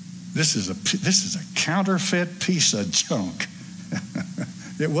 This is a counterfeit piece of junk.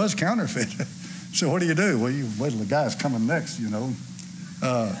 It was counterfeit. So what do? Well, you wait till the guy's coming next, you know.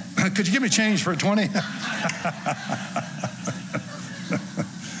 Could you give me change for a 20?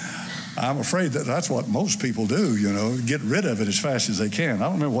 I'm afraid that's what most people do, you know, get rid of it as fast as they can. I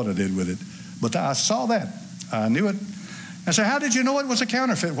don't remember what I did with it, but I saw that. I knew it. I said, how did you know it was a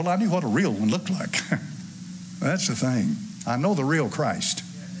counterfeit? Well, I knew what a real one looked like. That's the thing. I know the real Christ.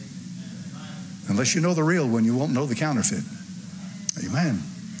 Unless you know the real one, you won't know the counterfeit. Amen.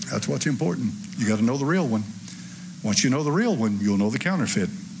 That's what's important. You got to know the real one. Once you know the real one, you'll know the counterfeit.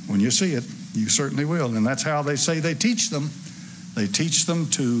 When you see it, you certainly will. And that's how they say they teach them. They teach them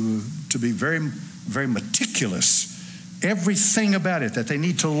to be very, very meticulous. Everything about it that they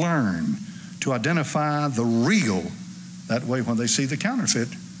need to learn to identify the real. That way, when they see the counterfeit,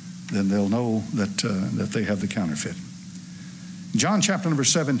 then they'll know that they have the counterfeit. John chapter number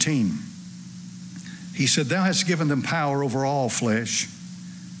 17, he said, thou hast given them power over all flesh,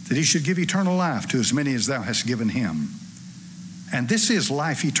 that he should give eternal life to as many as thou hast given him. And this is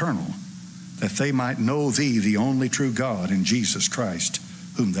life eternal, that they might know thee, the only true God, and Jesus Christ,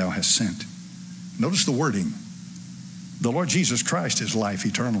 whom thou hast sent. Notice the wording. The Lord Jesus Christ is life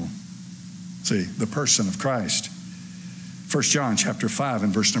eternal. See, the person of Christ. 1 John chapter 5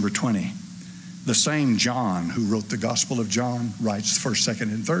 and verse number 20. The same John who wrote the Gospel of John writes 1st,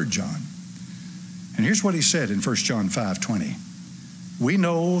 2nd, and 3rd John. And here's what he said in 1 John 5:20. We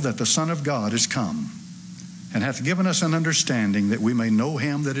know that the Son of God is come, and hath given us an understanding that we may know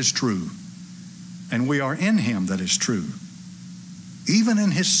him that is true. And we are in him that is true, even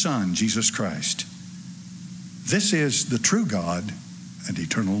in his Son, Jesus Christ. This is the true God and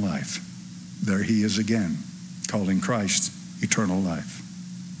eternal life. There he is again, calling Christ eternal life.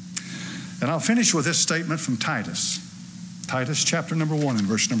 And I'll finish with this statement from Titus. Titus chapter number 1 and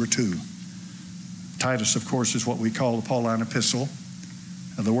verse number 2. Titus, of course, is what we call the Pauline epistle.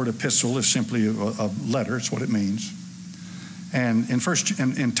 The word epistle is simply a letter. It's what it means. And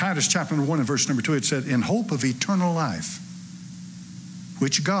in Titus chapter 1 and verse number 2, it said, in hope of eternal life,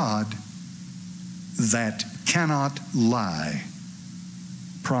 which God, that cannot lie,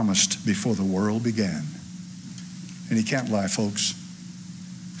 promised before the world began. And he can't lie, folks.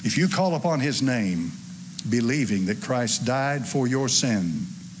 If you call upon his name, believing that Christ died for your sin,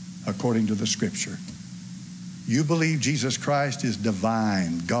 according to the scripture, you believe Jesus Christ is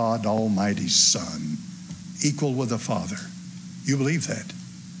divine, God Almighty's Son, equal with the Father. You believe that.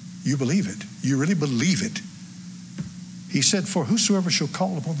 You believe it. You really believe it. He said, for whosoever shall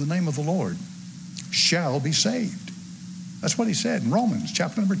call upon the name of the Lord shall be saved. That's what he said in Romans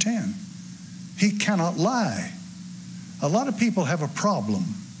chapter number 10. He cannot lie. A lot of people have a problem.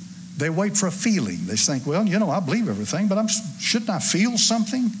 They wait for a feeling. They think, well, you know, I believe everything, but shouldn't I feel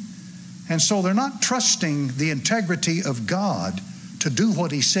something? And so they're not trusting the integrity of God to do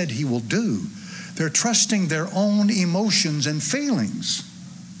what he said he will do. They're trusting their own emotions and feelings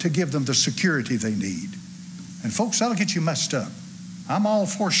to give them the security they need. And folks, that'll get you messed up. I'm all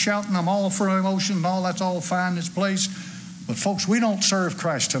for shouting, I'm all for emotion and all, that's all fine in its place. But folks, we don't serve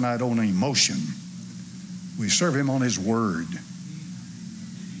Christ tonight on emotion. We serve him on his word.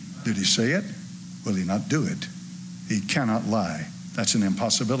 Did he say it? Will he not do it? He cannot lie. That's an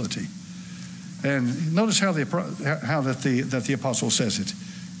impossibility. And notice how the apostle says it,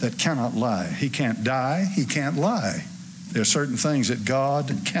 that cannot lie. He can't die, he can't lie. There are certain things that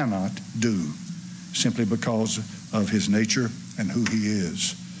God cannot do simply because of his nature and who he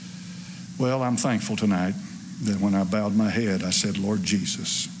is. Well, I'm thankful tonight that when I bowed my head, I said, Lord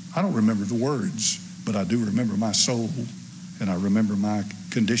Jesus. I don't remember the words, but I do remember my soul, and I remember my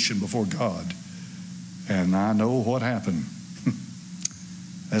condition before God. And I know what happened.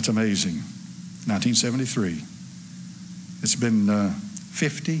 That's amazing. 1973. It's been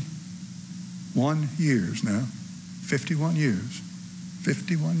 51 years now. 51 years.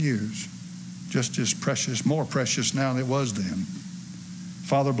 51 years. Just as precious, more precious now than it was then.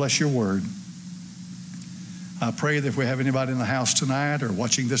 Father, bless your word. I pray that if we have anybody in the house tonight or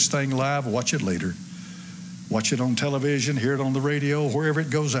watching this thing live, watch it later. Watch it on television, hear it on the radio, wherever it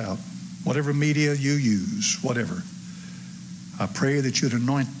goes out, whatever media you use, whatever. I pray that you'd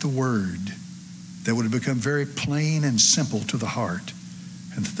anoint the word, that would become very plain and simple to the heart,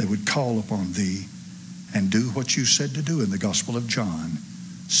 and that they would call upon thee and do what you said to do in the Gospel of John.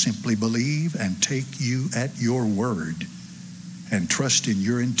 Simply believe and take you at your word and trust in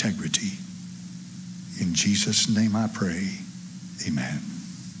your integrity. In Jesus' name I pray. Amen.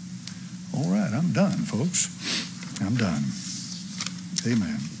 All right, I'm done, folks. I'm done.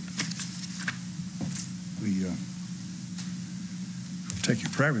 Amen. We take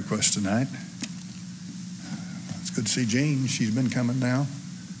your prayer requests tonight. It's good to see Jean. She's been coming now.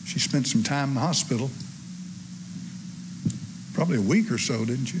 She spent some time in the hospital. Probably a week or so,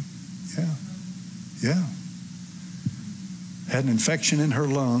 didn't you? Yeah. Yeah. Had an infection in her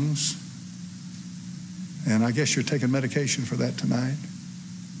lungs. And I guess you're taking medication for that tonight.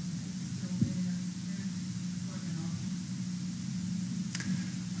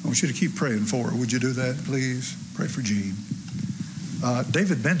 I want you to keep praying for her. Would you do that, please? Pray for Jean.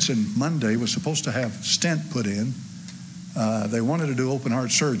 David Benson Monday was supposed to have stent put in. They wanted to do open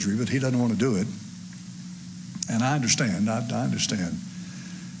heart surgery, but he doesn't want to do it. And I understand. I understand.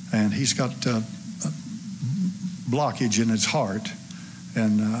 And he's got blockage in his heart.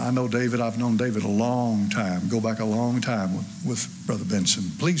 And I know David. I've known David a long time. Go back a long time with Brother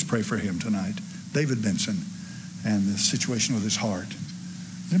Benson. Please pray for him tonight. David Benson and the situation with his heart.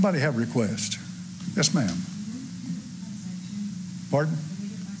 Anybody have a request? Yes, ma'am. Pardon?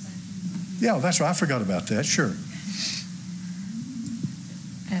 Yeah, that's right. I forgot about that. Sure.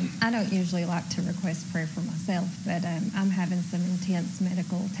 I don't usually like to request prayer for myself, but I'm having some intense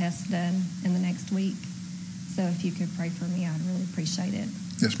medical tests done in the next week. So if you could pray for me, I'd really appreciate it.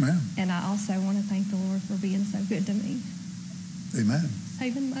 Yes, ma'am. And I also want to thank the Lord for being so good to me. Amen.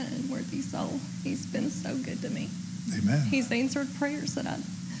 Saving my unworthy soul. He's been so good to me. Amen. He's answered prayers that I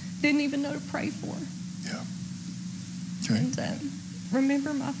didn't even know to pray for. Yeah. Okay. And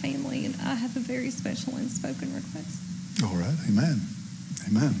remember my family, and I have a very special unspoken request. All right. Amen.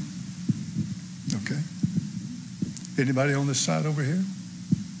 Amen. Okay. Anybody on this side over here?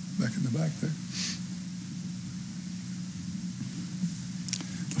 Back in the back there.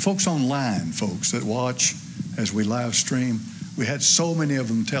 The folks online, folks that watch as we live stream, we had so many of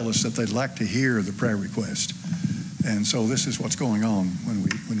them tell us that they'd like to hear the prayer request. And so this is what's going on when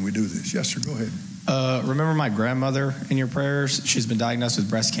we do this. Yes, sir, go ahead. Remember my grandmother in your prayers? She's been diagnosed with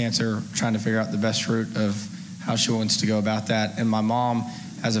breast cancer, trying to figure out the best route of how she wants to go about that. And my mom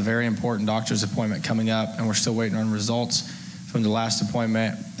has a very important doctor's appointment coming up, and we're still waiting on results from the last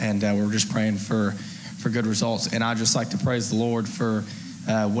appointment, and we're just praying for good results. And I'd just like to praise the Lord for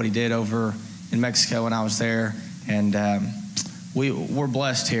what he did over in Mexico when I was there. And we're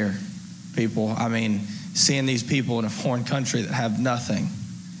blessed here, people. I mean, seeing these people in a foreign country that have nothing.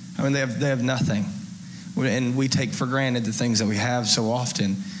 I mean, they have nothing. And we take for granted the things that we have so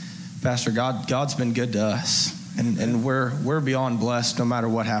often. Pastor, God's been good to us. And we're beyond blessed no matter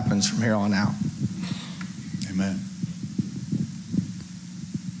what happens from here on out. Amen.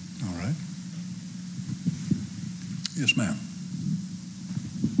 All right. Yes, ma'am.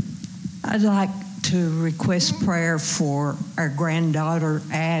 I'd like to request prayer for our granddaughter,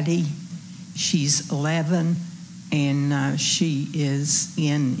 Addie. She's 11, and she is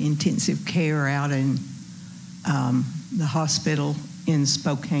in intensive care out in the hospital in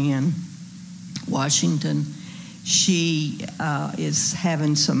Spokane, Washington. She is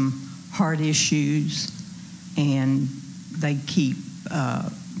having some heart issues, and they keep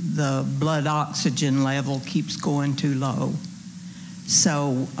the blood oxygen level keeps going too low.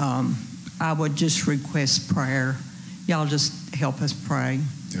 So I would just request prayer. Y'all just help us pray.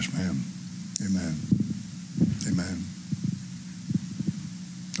 Yes, ma'am. Amen. Amen.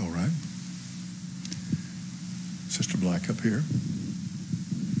 All right. Sister Black up here.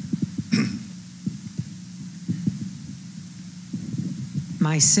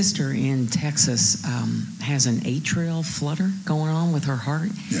 My sister in Texas has an atrial flutter going on with her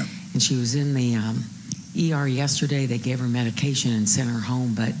heart. Yeah. And she was in the ER yesterday. They gave her medication and sent her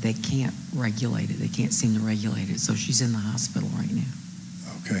home, but they can't regulate it. They can't seem to regulate it. So she's in the hospital right now.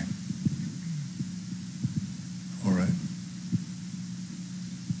 Okay. All right.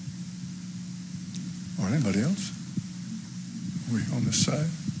 All right, anybody else? Are we on this side?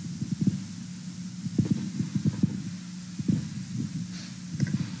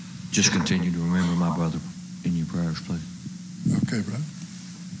 Just continue to remember my brother in your prayers, please. Okay, brother.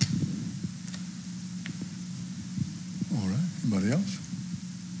 All right. Anybody else?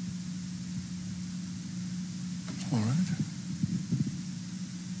 All right.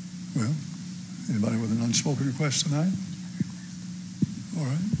 Well, anybody with an unspoken request tonight? All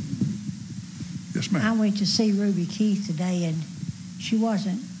right. Yes, ma'am. I went to see Ruby Keith today, and she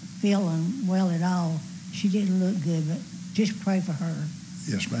wasn't feeling well at all. She didn't look good, but just pray for her.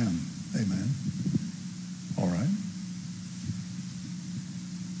 Yes, ma'am. Amen. All right.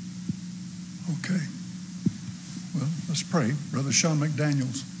 Okay. Well, let's pray. Brother Sean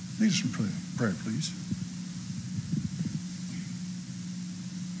McDaniels, lead us in prayer, please.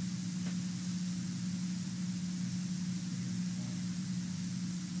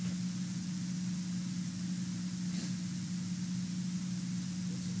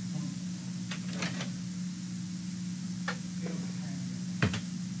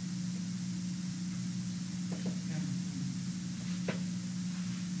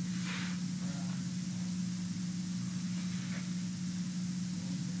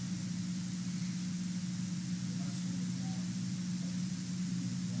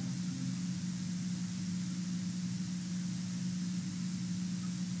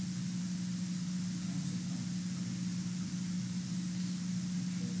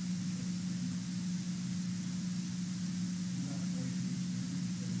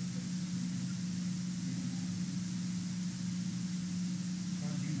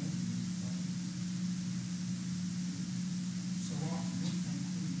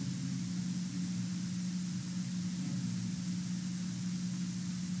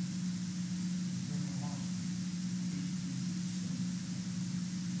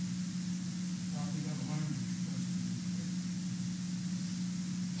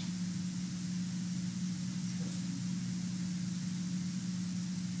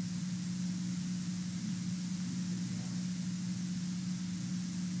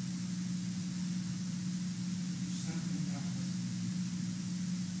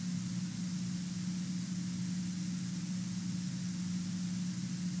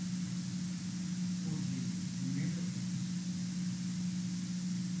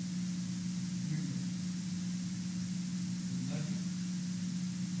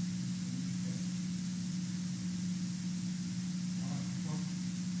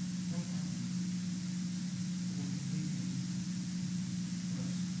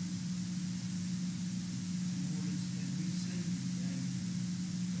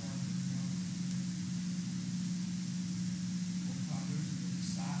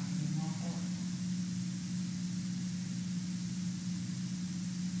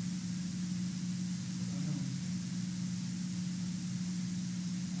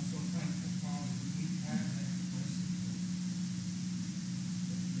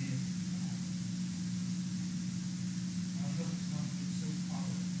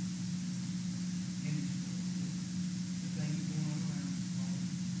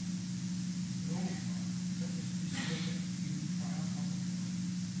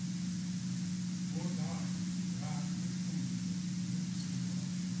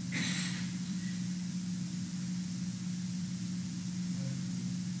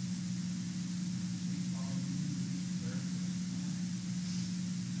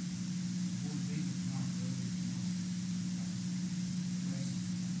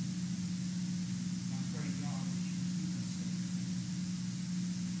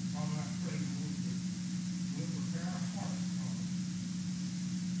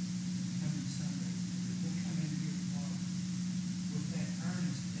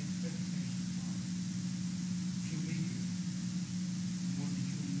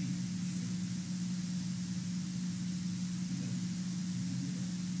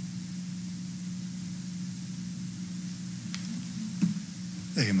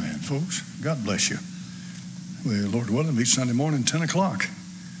 Amen, folks. God bless you. Well, Lord willing, meet Sunday morning, 10 o'clock.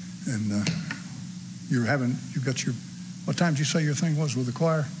 And you've got your, what time did you say your thing was with the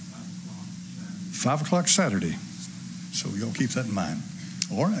choir? 5 o'clock Saturday. So y'all keep that in mind.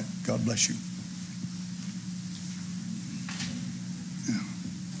 All right. God bless you.